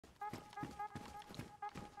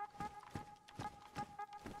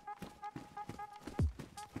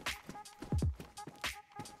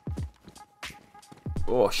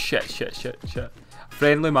Oh shit, shit, shit, shit.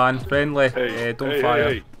 Friendly man, friendly. Hey, don't hey, fire.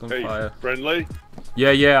 hey, Don't hey, fire. Friendly?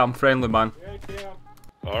 Yeah, I'm friendly man.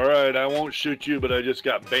 Alright, I won't shoot you, but I just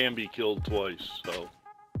got Bambi killed twice, so.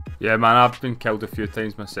 Yeah man, I've been killed a few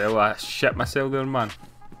times myself. I shit myself there, man.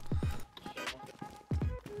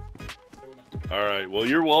 Alright, well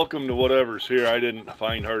you're welcome to whatever's here. I didn't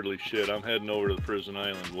find hardly shit. I'm heading over to the prison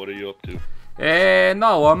island. What are you up to?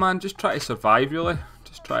 No man, just try to survive really.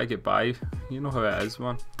 Just try to get by. You know how it is,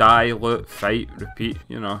 man. Die, loot, fight, repeat,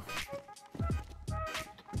 you know.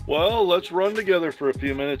 Well, let's run together for a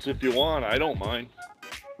few minutes if you want. I don't mind.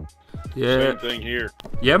 Yeah. Same thing here.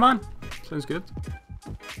 Yeah man, sounds good.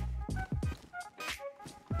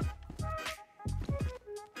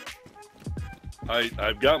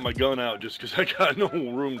 I've got my gun out just because I got no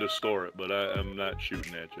room to store it, but I'm not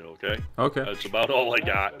shooting at you, okay? Okay. That's about all I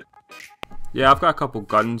got. Yeah, I've got a couple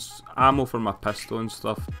guns, ammo for my pistol and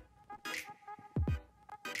stuff.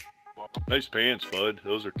 Nice pants, bud.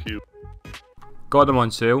 Those are cute. Got them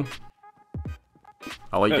on sale.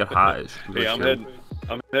 I like your hat. It's really hey, cool.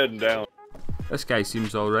 I'm heading down. This guy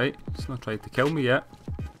seems alright. He's not tried to kill me yet.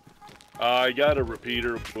 I got a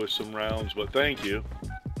repeater with some rounds, but thank you.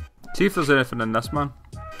 See if there's anything in this, man.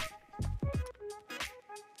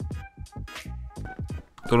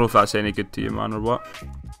 Don't know if that's any good to you, man, or what.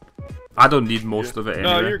 I don't need most of it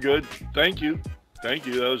anyway. No, you're good. Thank you. Thank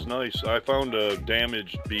you. That was nice. I found a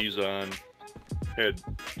damaged Bizon. Had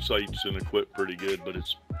sights and equipped pretty good, but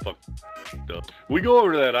it's fucked up. We go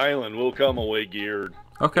over to that island. We'll come away geared.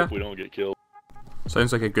 Okay. If we don't get killed.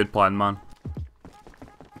 Sounds like a good plan, man.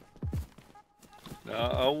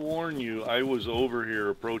 I'll warn you, I was over here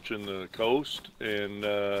approaching the coast and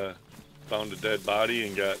found a dead body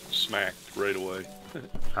and got smacked right away.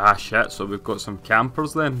 Ah shit, so we've got some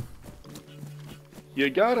campers then. You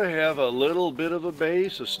gotta have a little bit of a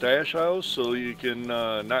base, a stash house, so you can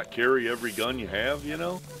not carry every gun you have, you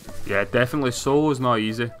know? Yeah, definitely solo's not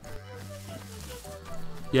easy.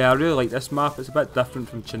 Yeah, I really like this map. It's a bit different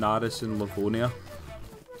from Chinaris and Livonia.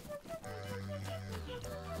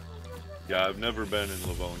 Yeah, I've never been in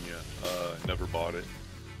Livonia. Never bought it.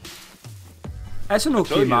 It's an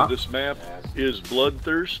okay map. This map is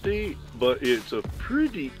bloodthirsty, but it's a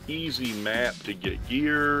pretty easy map to get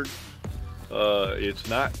geared. It's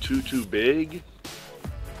not too big.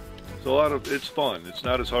 It's fun. It's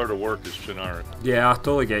not as hard to work as Chinaris. Yeah, I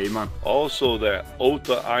totally get you, man. Also, that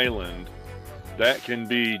Ota Island, that can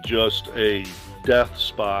be just a death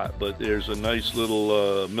spot, but there's a nice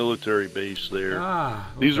little military base there. Ah,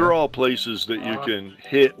 okay. These are all places that you can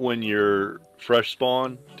hit when you're fresh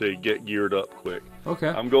spawn to get geared up quick. Okay.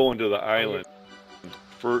 I'm going to the island,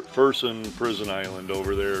 Fersen Prison Island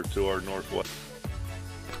over there to our northwest.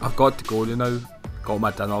 I've got to go now. Got my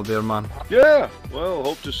dinner there, man. Yeah, well,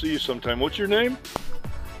 hope to see you sometime. What's your name?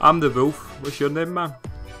 I'm the Wolf. What's your name, man?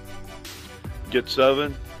 Get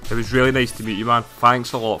 7. It was really nice to meet you, man.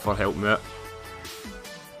 Thanks a lot for helping me out.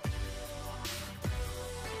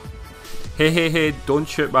 Hey, don't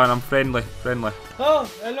shoot, man. I'm friendly. Oh,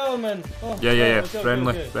 hello, man. Oh, Yeah. okay,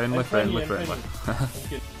 Friendly. okay. Friendly.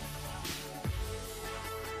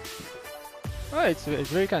 Oh, it's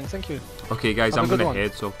very kind. Thank you. Okay, guys, Have I'm a good gonna one.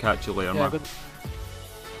 head, so I'll catch you later, Yeah, man.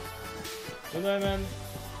 Goodbye, man.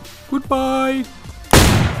 Goodbye.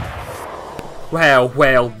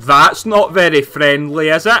 Well, that's not very friendly,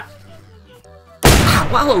 is it?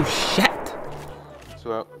 Well, shit.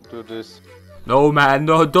 So do this. No, man,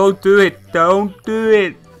 no, don't do it. Don't do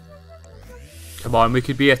it. Come on, we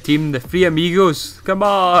could be a team, the Three Amigos. Come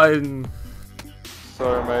on.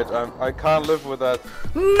 Sorry, mate. I can't live with that.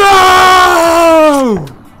 No!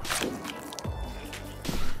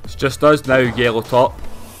 It's just us now, Yellow Top.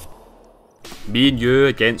 Me and you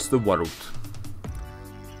against the world.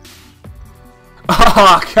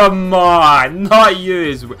 Ah, come on, not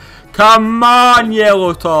you as well. Come on,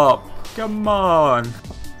 Yellow Top. Come on.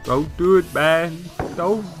 Don't do it, man.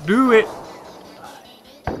 Don't do it.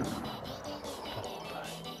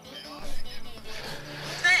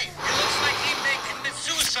 Hey, it looks like he may commit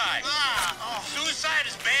suicide. Suicide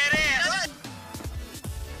is badass.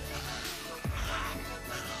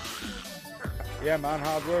 Yeah, man,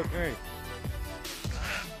 hard work, eh?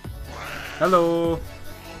 Hello.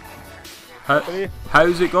 Buddy?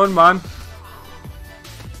 How's it going, man?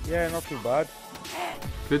 Yeah, not too bad.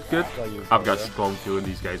 Good. you I've got a go, strong feeling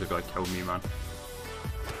these guys are gonna kill me, man.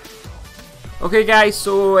 Okay, guys,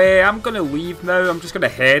 so I'm gonna leave now. I'm just gonna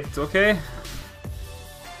head, okay?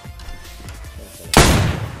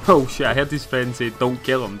 Oh shit, I heard his friend say, don't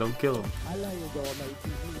kill him, don't kill him.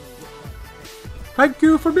 Thank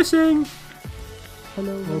you for missing.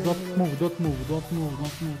 Hello. No, don't move.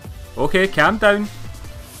 Okay, calm down.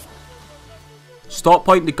 Stop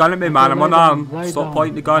pointing the gun at me, man. I'm unarmed. Stop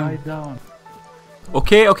pointing the gun. Lie down.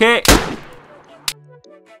 Okay, okay.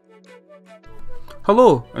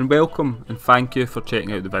 Hello and welcome and thank you for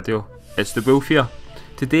checking out the video. It's the Wolf here.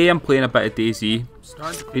 Today I'm playing a bit of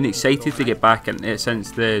DAYZ. Been excited to get back into it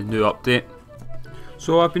since the new update.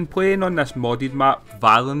 So I've been playing on this modded map,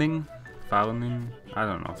 Valning. I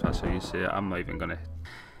don't know if that's how you say it. I'm not even gonna.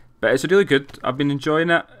 But it's really good. I've been enjoying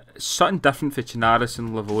it. It's something different for Chinaris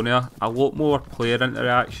and Livonia. A lot more player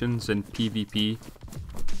interactions and PvP.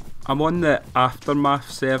 I'm on the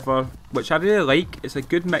Aftermath server, which I really like. It's a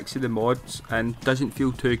good mix of the mods and doesn't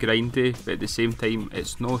feel too grindy, but at the same time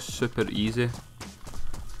it's not super easy.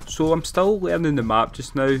 So I'm still learning the map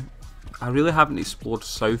just now. I really haven't explored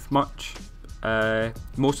south much,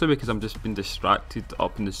 mostly because I'm just been distracted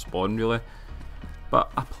up in the spawn really.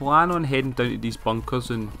 But I plan on heading down to these bunkers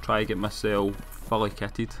and try to get myself fully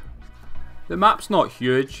kitted. The map's not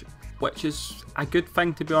huge, which is a good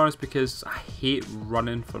thing to be honest, because I hate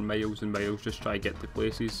running for miles and miles just trying to get to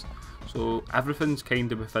places. So everything's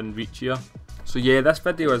kind of within reach here. So yeah, this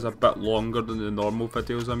video is a bit longer than the normal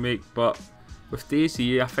videos I make, but with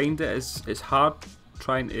DAYZ I find it's hard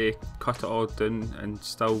trying to cut it all down and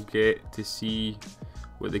still get to see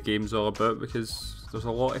what the game's all about, because there's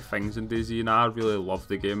a lot of things in DAYZ and I really love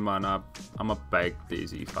the game, man. I'm a big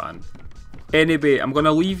DAYZ fan. Anyway, I'm going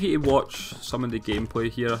to leave you to watch some of the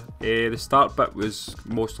gameplay here. The start bit was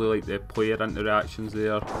mostly like the player interactions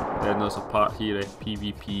there, then there's a part here of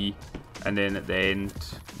PvP, and then at the end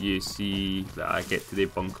you see that I get to the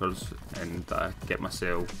bunkers and I get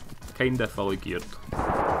myself kinda fully geared.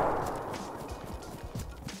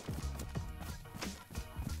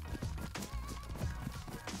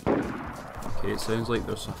 Okay, it sounds like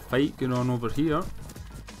there's a fight going on over here.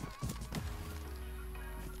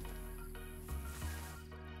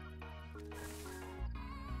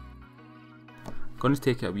 I'm going to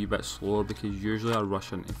take it a wee bit slower because usually I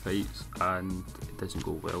rush into fights and it doesn't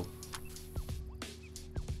go well.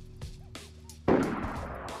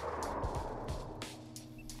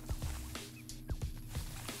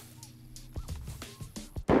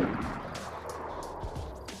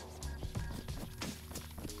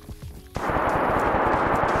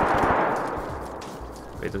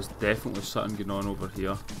 Right, there's definitely something going on over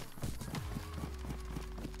here.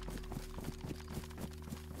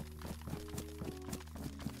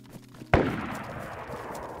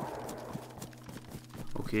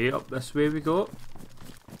 Okay, up this way we go.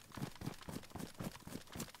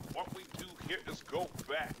 What we do here is go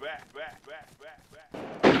back.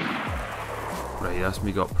 Right, that's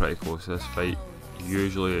me got pretty close to this fight.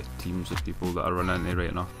 Usually teams of people that I run into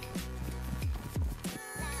right now.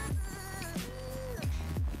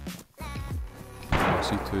 I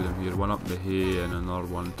see two of them here, one up the hay and another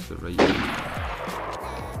one to the right.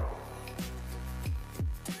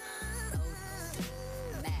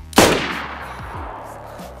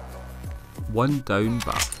 One down,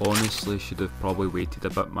 but I honestly should have probably waited a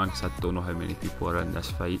bit, man, because I don't know how many people are in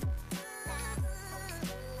this fight.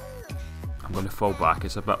 I'm going to fall back,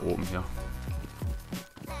 it's a bit open here.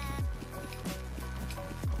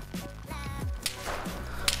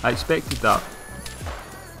 I expected that.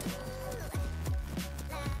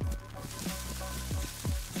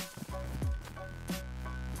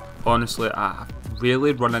 Honestly, I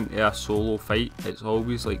rarely run into a solo fight, it's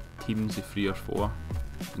always like teams of 3 or 4.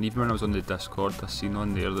 And even when I was on the Discord, I seen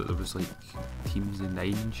on there that there was like teams of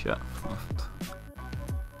 9 and shit.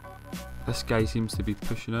 This guy seems to be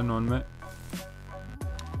pushing in on me.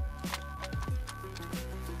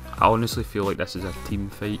 I honestly feel like this is a team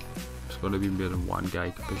fight. There's going to be more than one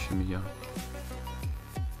guy pushing me here.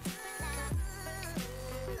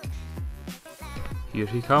 Here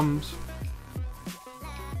he comes.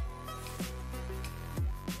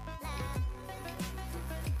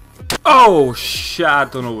 Oh shit, I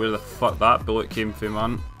don't know where the fuck that bullet came from,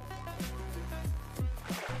 man.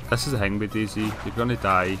 This is the thing with DAYZ, you're gonna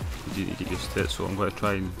die, you need to get used to it, so I'm gonna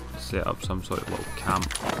try and set up some sort of little camp.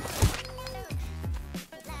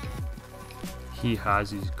 He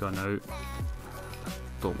has his gun out.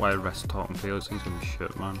 Don't want to risk talking to us, he's gonna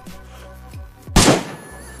shoot, man.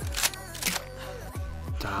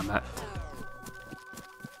 Damn it.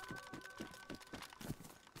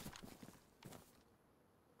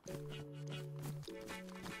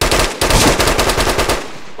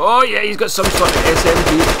 Oh yeah, he's got some sort of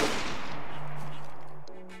SMG.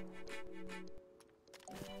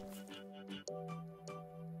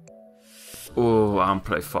 Oh, I'm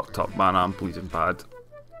pretty fucked up, man. I'm bleeding bad.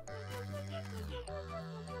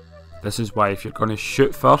 This is why if you're going to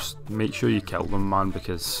shoot first, make sure you kill them, man,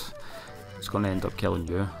 because it's going to end up killing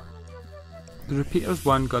you. The repeater's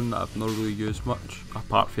one gun that I've not really used much,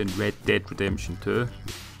 apart from Red Dead Redemption 2.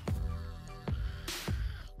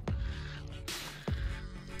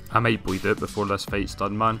 I might bleed out before this fight's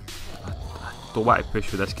done, man. I don't want to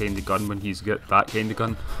push with this kind of gun when he's got that kind of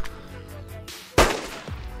gun.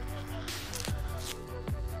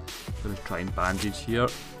 Gonna try and bandage here.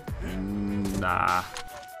 Nah.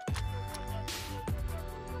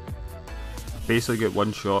 Basically get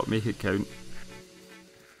one shot, make it count.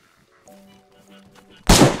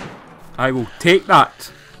 I will take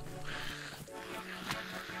that.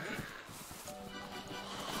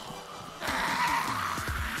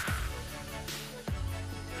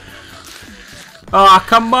 Oh,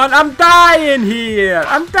 come on, I'm dying here!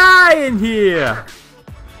 I'm dying here!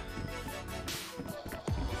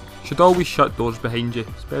 Should always shut doors behind you,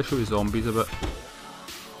 especially with zombies a bit.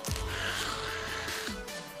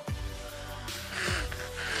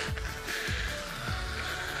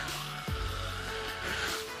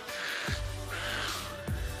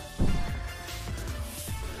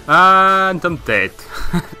 And I'm dead.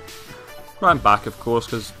 Ran back, of course,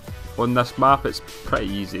 because on this map it's pretty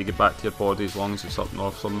easy to get back to your body as long as it's up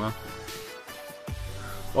north somewhere.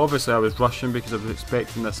 Obviously I was rushing because I was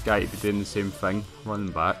expecting this guy to be doing the same thing,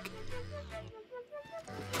 running back.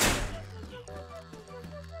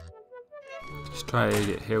 Just try to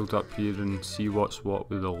get held up here and see what's what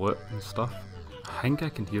with the loot and stuff. I think I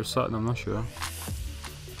can hear something, I'm not sure.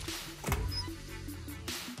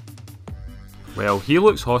 Well, he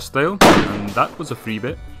looks hostile, and that was a free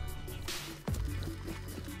bit.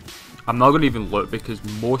 I'm not going to even look because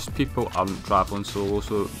most people aren't travelling solo,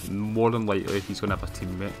 so more than likely he's going to have a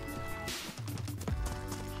teammate.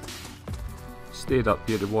 Stayed up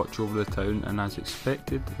here to watch over the town, and as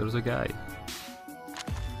expected, there's a guy.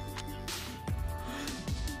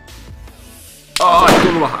 Oh, I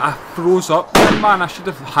don't know, I froze up there, man. I should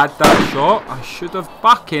have had that shot. I should have.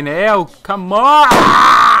 Fucking hell, come on!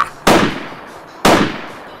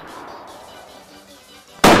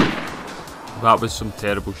 That was some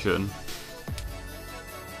terrible shooting.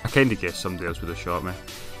 I kinda guessed somebody else would have shot me.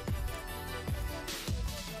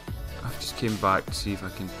 I just came back to see if I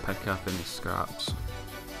can pick up any scraps.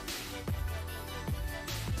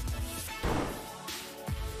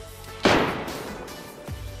 There's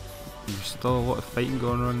still a lot of fighting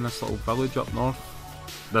going on in this little village up north.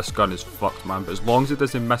 This gun is fucked, man, but as long as it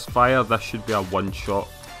doesn't misfire, this should be a one shot.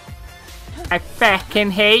 I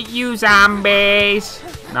fucking hate you, zombies!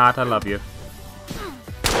 Nah, I love you.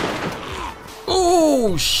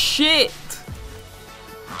 Oh shit!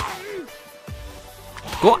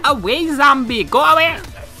 Go away, zombie! Go away!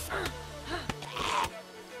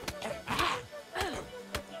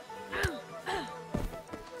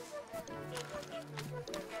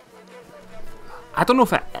 I don't know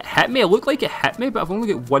if it hit me. It looked like it hit me, but I've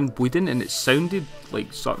only got one bleeding, and it sounded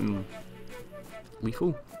like something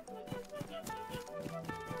lethal.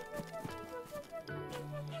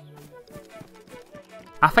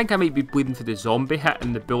 I think I might be bleeding for the zombie hit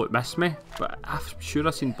and the bullet missed me, but I'm sure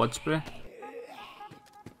I've seen blood spray.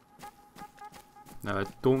 Now I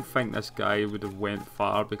don't think this guy would have went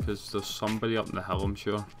far because there's somebody up in the hill, I'm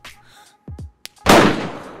sure.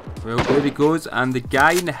 Well, there he goes, and the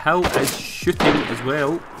guy in the hill is shooting as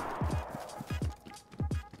well.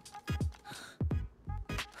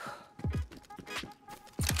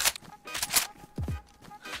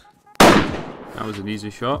 That was an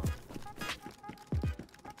easy shot.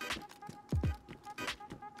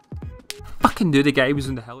 Fucking knew the guy was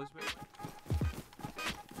in the hill as well.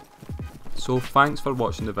 So thanks for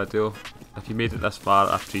watching the video. If you made it this far,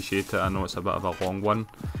 I appreciate it. I know it's a bit of a long one.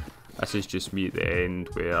 This is just me at the end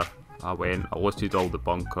where I went, I looted all the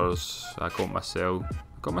bunkers, I got myself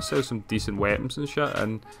some decent weapons and shit,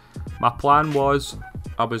 and my plan was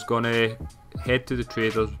I was gonna head to the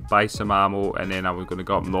traders, buy some ammo, and then I was gonna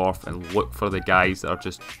go up north and look for the guys that are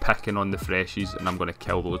just picking on the freshies, and I'm gonna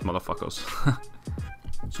kill those motherfuckers.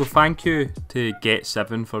 So thank you to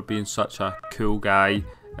Get7 for being such a cool guy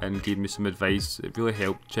and giving me some advice. It really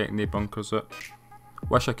helped checking the bunkers out.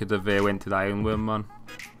 Wish I could have went to the island with him, man.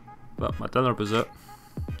 But my dinner was it.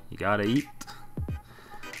 You gotta eat.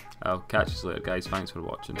 I'll catch you later, guys. Thanks for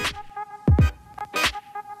watching.